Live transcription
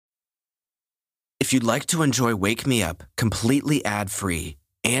If you'd like to enjoy Wake Me Up completely ad-free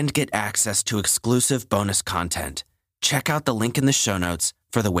and get access to exclusive bonus content, check out the link in the show notes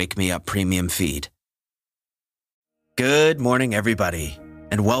for the Wake Me Up premium feed. Good morning, everybody,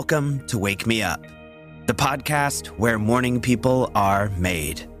 and welcome to Wake Me Up, the podcast where morning people are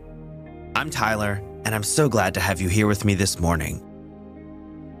made. I'm Tyler, and I'm so glad to have you here with me this morning.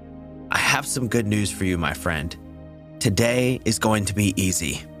 I have some good news for you, my friend. Today is going to be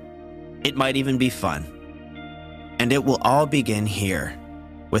easy. It might even be fun. And it will all begin here,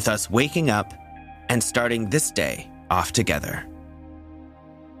 with us waking up and starting this day off together.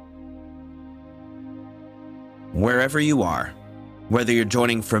 Wherever you are, whether you're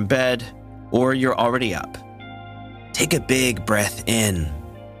joining from bed or you're already up, take a big breath in.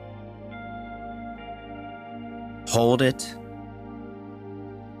 Hold it,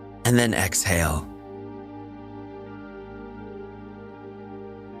 and then exhale.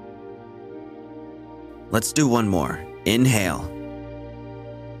 Let's do one more. Inhale.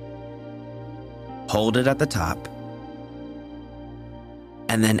 Hold it at the top.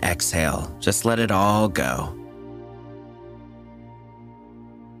 And then exhale. Just let it all go.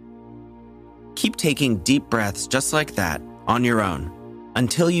 Keep taking deep breaths just like that on your own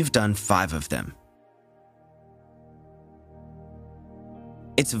until you've done 5 of them.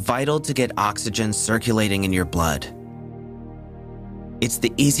 It's vital to get oxygen circulating in your blood. It's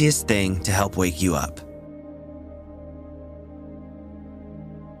the easiest thing to help wake you up.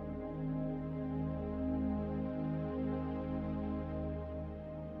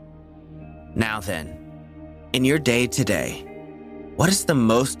 Now then, in your day today, what is the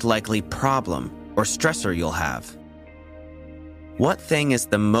most likely problem or stressor you'll have? What thing is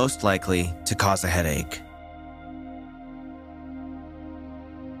the most likely to cause a headache?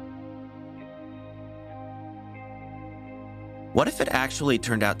 What if it actually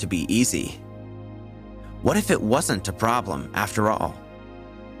turned out to be easy? What if it wasn't a problem after all?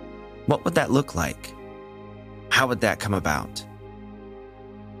 What would that look like? How would that come about?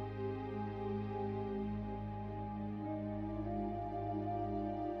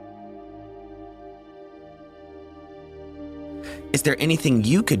 Is there anything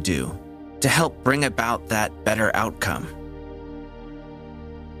you could do to help bring about that better outcome?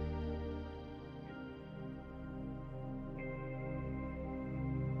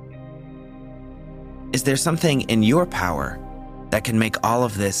 Is there something in your power that can make all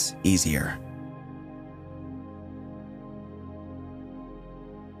of this easier?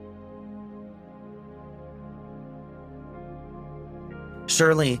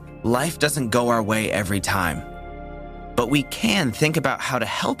 Surely, life doesn't go our way every time. But we can think about how to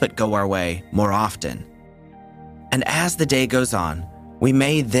help it go our way more often. And as the day goes on, we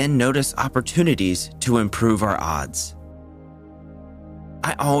may then notice opportunities to improve our odds.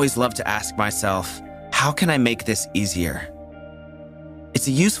 I always love to ask myself, how can I make this easier? It's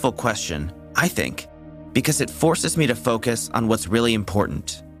a useful question, I think, because it forces me to focus on what's really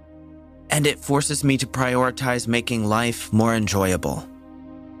important. And it forces me to prioritize making life more enjoyable.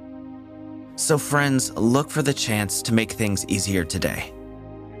 So friends, look for the chance to make things easier today.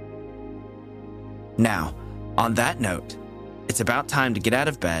 Now, on that note, it's about time to get out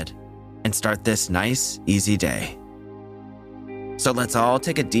of bed and start this nice, easy day. So let's all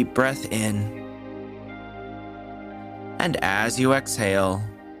take a deep breath in. And as you exhale,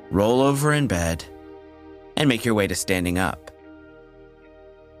 roll over in bed and make your way to standing up.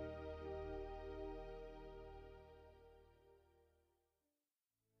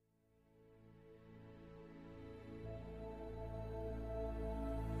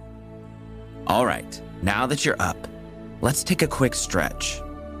 All right, now that you're up, let's take a quick stretch.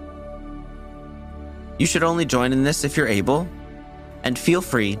 You should only join in this if you're able, and feel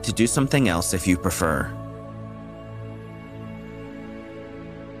free to do something else if you prefer.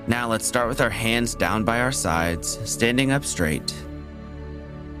 Now let's start with our hands down by our sides, standing up straight.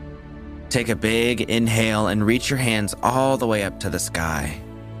 Take a big inhale and reach your hands all the way up to the sky.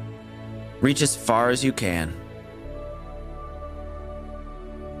 Reach as far as you can.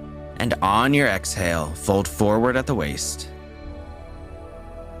 And on your exhale, fold forward at the waist.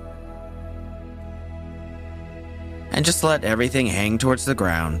 And just let everything hang towards the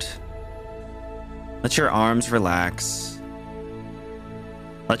ground. Let your arms relax.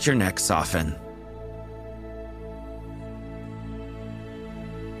 Let your neck soften.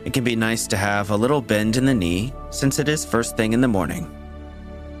 It can be nice to have a little bend in the knee since it is first thing in the morning.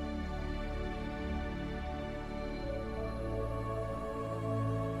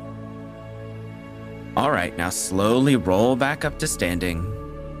 All right, now slowly roll back up to standing,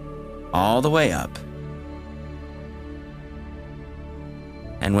 all the way up.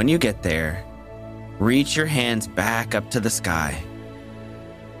 And when you get there, reach your hands back up to the sky.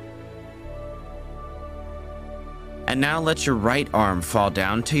 And now let your right arm fall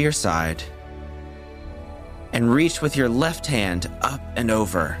down to your side and reach with your left hand up and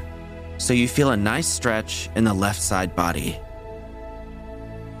over so you feel a nice stretch in the left side body.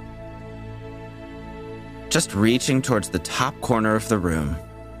 Just reaching towards the top corner of the room.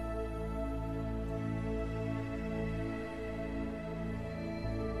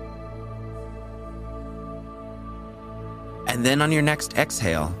 And then on your next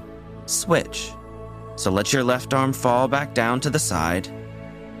exhale, switch. So let your left arm fall back down to the side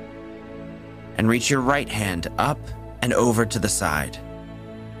and reach your right hand up and over to the side.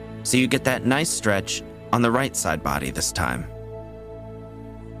 So you get that nice stretch on the right side body this time.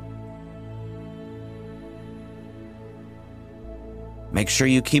 Make sure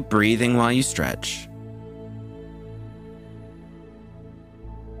you keep breathing while you stretch.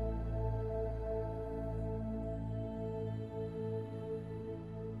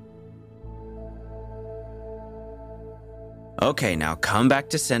 Okay, now come back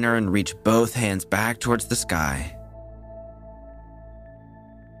to center and reach both hands back towards the sky.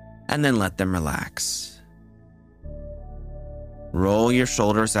 And then let them relax. Roll your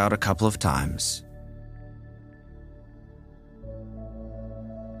shoulders out a couple of times.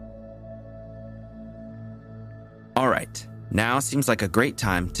 All right, now seems like a great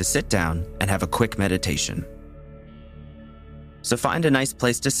time to sit down and have a quick meditation. So find a nice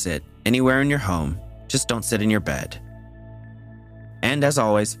place to sit anywhere in your home, just don't sit in your bed. And as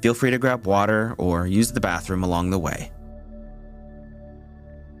always, feel free to grab water or use the bathroom along the way.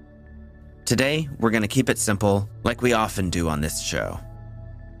 Today, we're going to keep it simple like we often do on this show.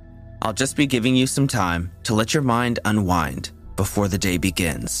 I'll just be giving you some time to let your mind unwind before the day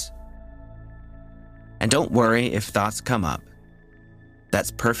begins. And don't worry if thoughts come up. That's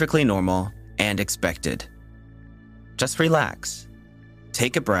perfectly normal and expected. Just relax,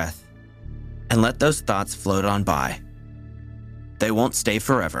 take a breath, and let those thoughts float on by. They won't stay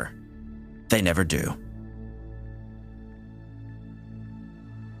forever. They never do.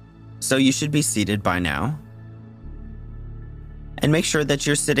 So you should be seated by now. And make sure that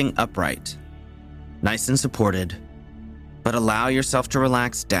you're sitting upright, nice and supported, but allow yourself to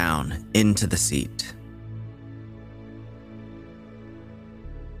relax down into the seat.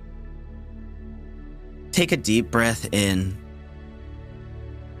 Take a deep breath in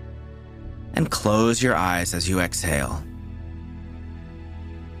and close your eyes as you exhale.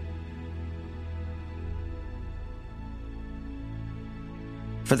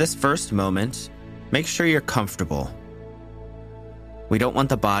 For this first moment, make sure you're comfortable. We don't want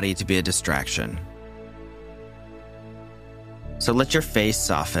the body to be a distraction. So let your face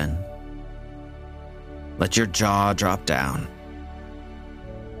soften. Let your jaw drop down.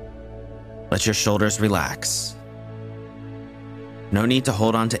 Let your shoulders relax. No need to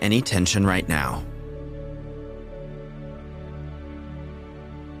hold on to any tension right now.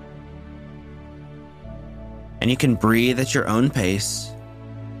 And you can breathe at your own pace,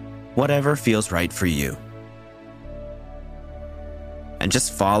 whatever feels right for you. And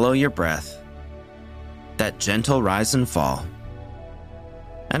just follow your breath, that gentle rise and fall,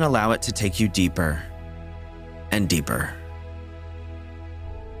 and allow it to take you deeper and deeper.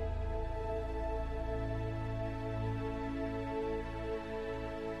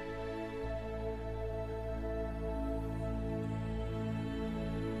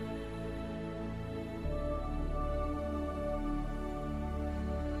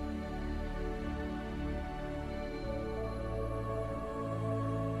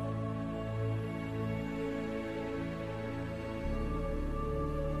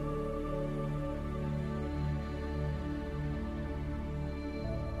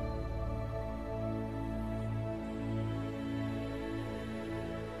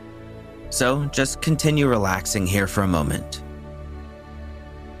 So just continue relaxing here for a moment.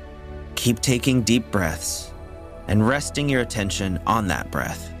 Keep taking deep breaths and resting your attention on that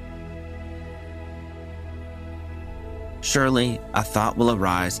breath. Surely a thought will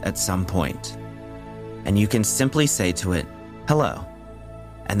arise at some point, and you can simply say to it, "Hello,"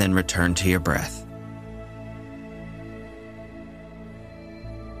 and then return to your breath.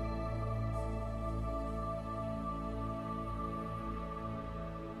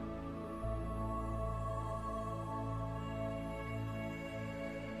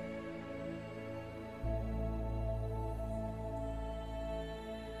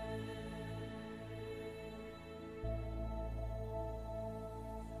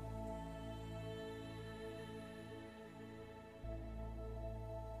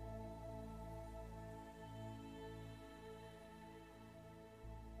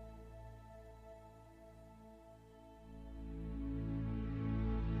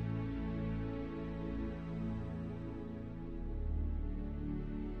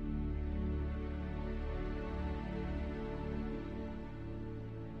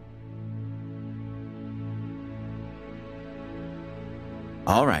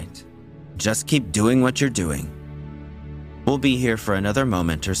 All right, just keep doing what you're doing. We'll be here for another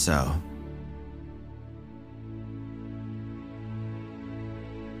moment or so.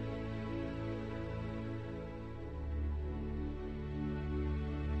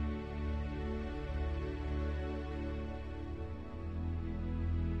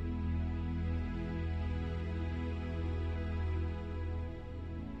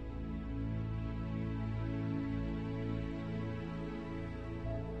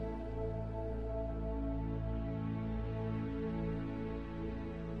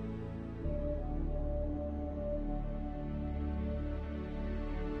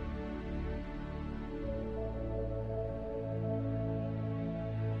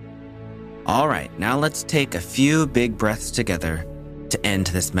 All right, now let's take a few big breaths together to end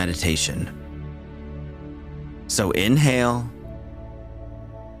this meditation. So inhale,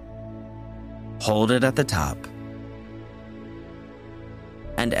 hold it at the top,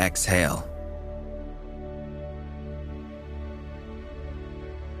 and exhale.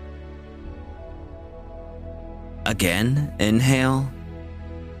 Again, inhale,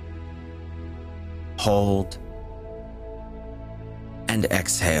 hold, and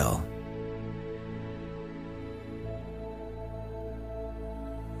exhale.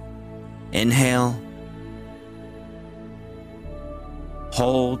 Inhale,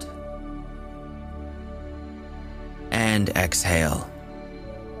 hold, and exhale.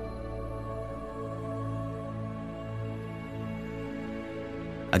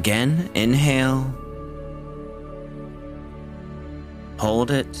 Again, inhale,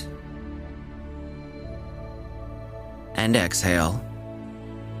 hold it, and exhale.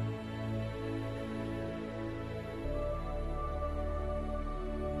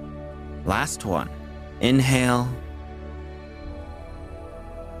 Last one. Inhale.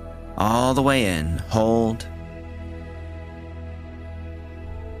 All the way in. Hold.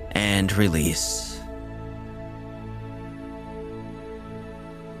 And release.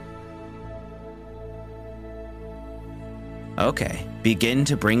 Okay, begin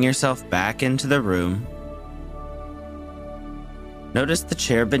to bring yourself back into the room. Notice the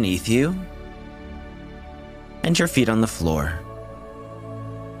chair beneath you and your feet on the floor.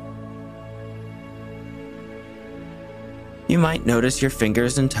 You might notice your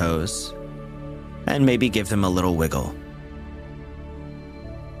fingers and toes, and maybe give them a little wiggle.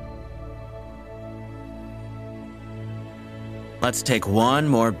 Let's take one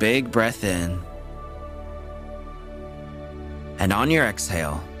more big breath in. And on your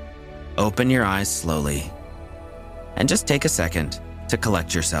exhale, open your eyes slowly, and just take a second to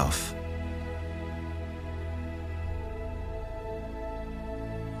collect yourself.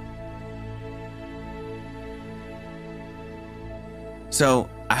 So,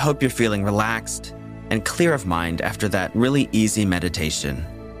 I hope you're feeling relaxed and clear of mind after that really easy meditation.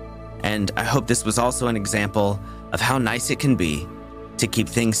 And I hope this was also an example of how nice it can be to keep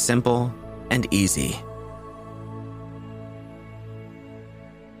things simple and easy.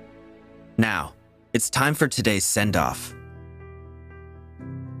 Now, it's time for today's send-off.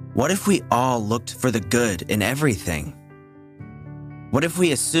 What if we all looked for the good in everything? What if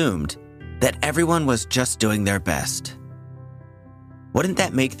we assumed that everyone was just doing their best? Wouldn't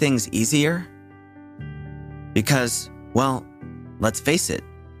that make things easier? Because, well, let's face it,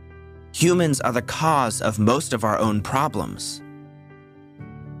 humans are the cause of most of our own problems.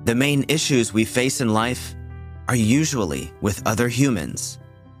 The main issues we face in life are usually with other humans.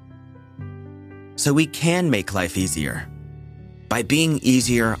 So we can make life easier by being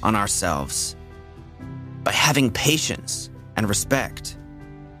easier on ourselves, by having patience and respect,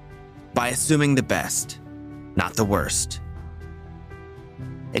 by assuming the best, not the worst.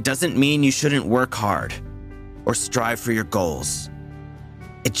 It doesn't mean you shouldn't work hard or strive for your goals.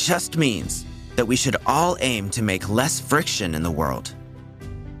 It just means that we should all aim to make less friction in the world.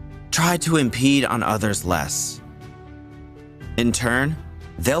 Try to impede on others less. In turn,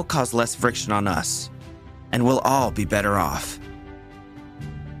 they'll cause less friction on us, and we'll all be better off.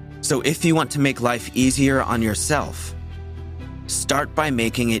 So if you want to make life easier on yourself, start by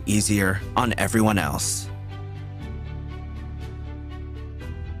making it easier on everyone else.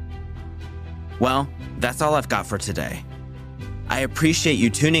 Well, that's all I've got for today. I appreciate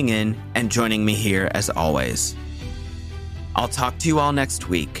you tuning in and joining me here as always. I'll talk to you all next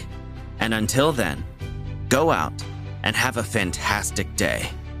week, and until then, go out and have a fantastic day.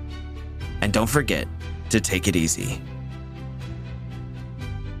 And don't forget to take it easy.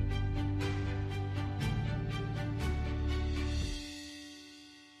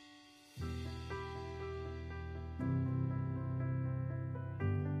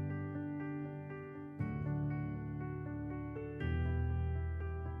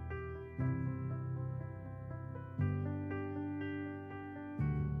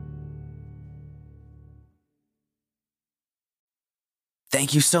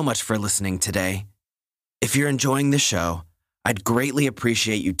 Thank you so much for listening today. If you're enjoying the show, I'd greatly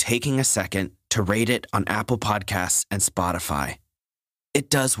appreciate you taking a second to rate it on Apple Podcasts and Spotify. It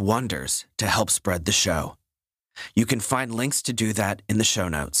does wonders to help spread the show. You can find links to do that in the show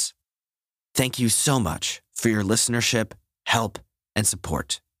notes. Thank you so much for your listenership, help, and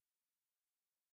support.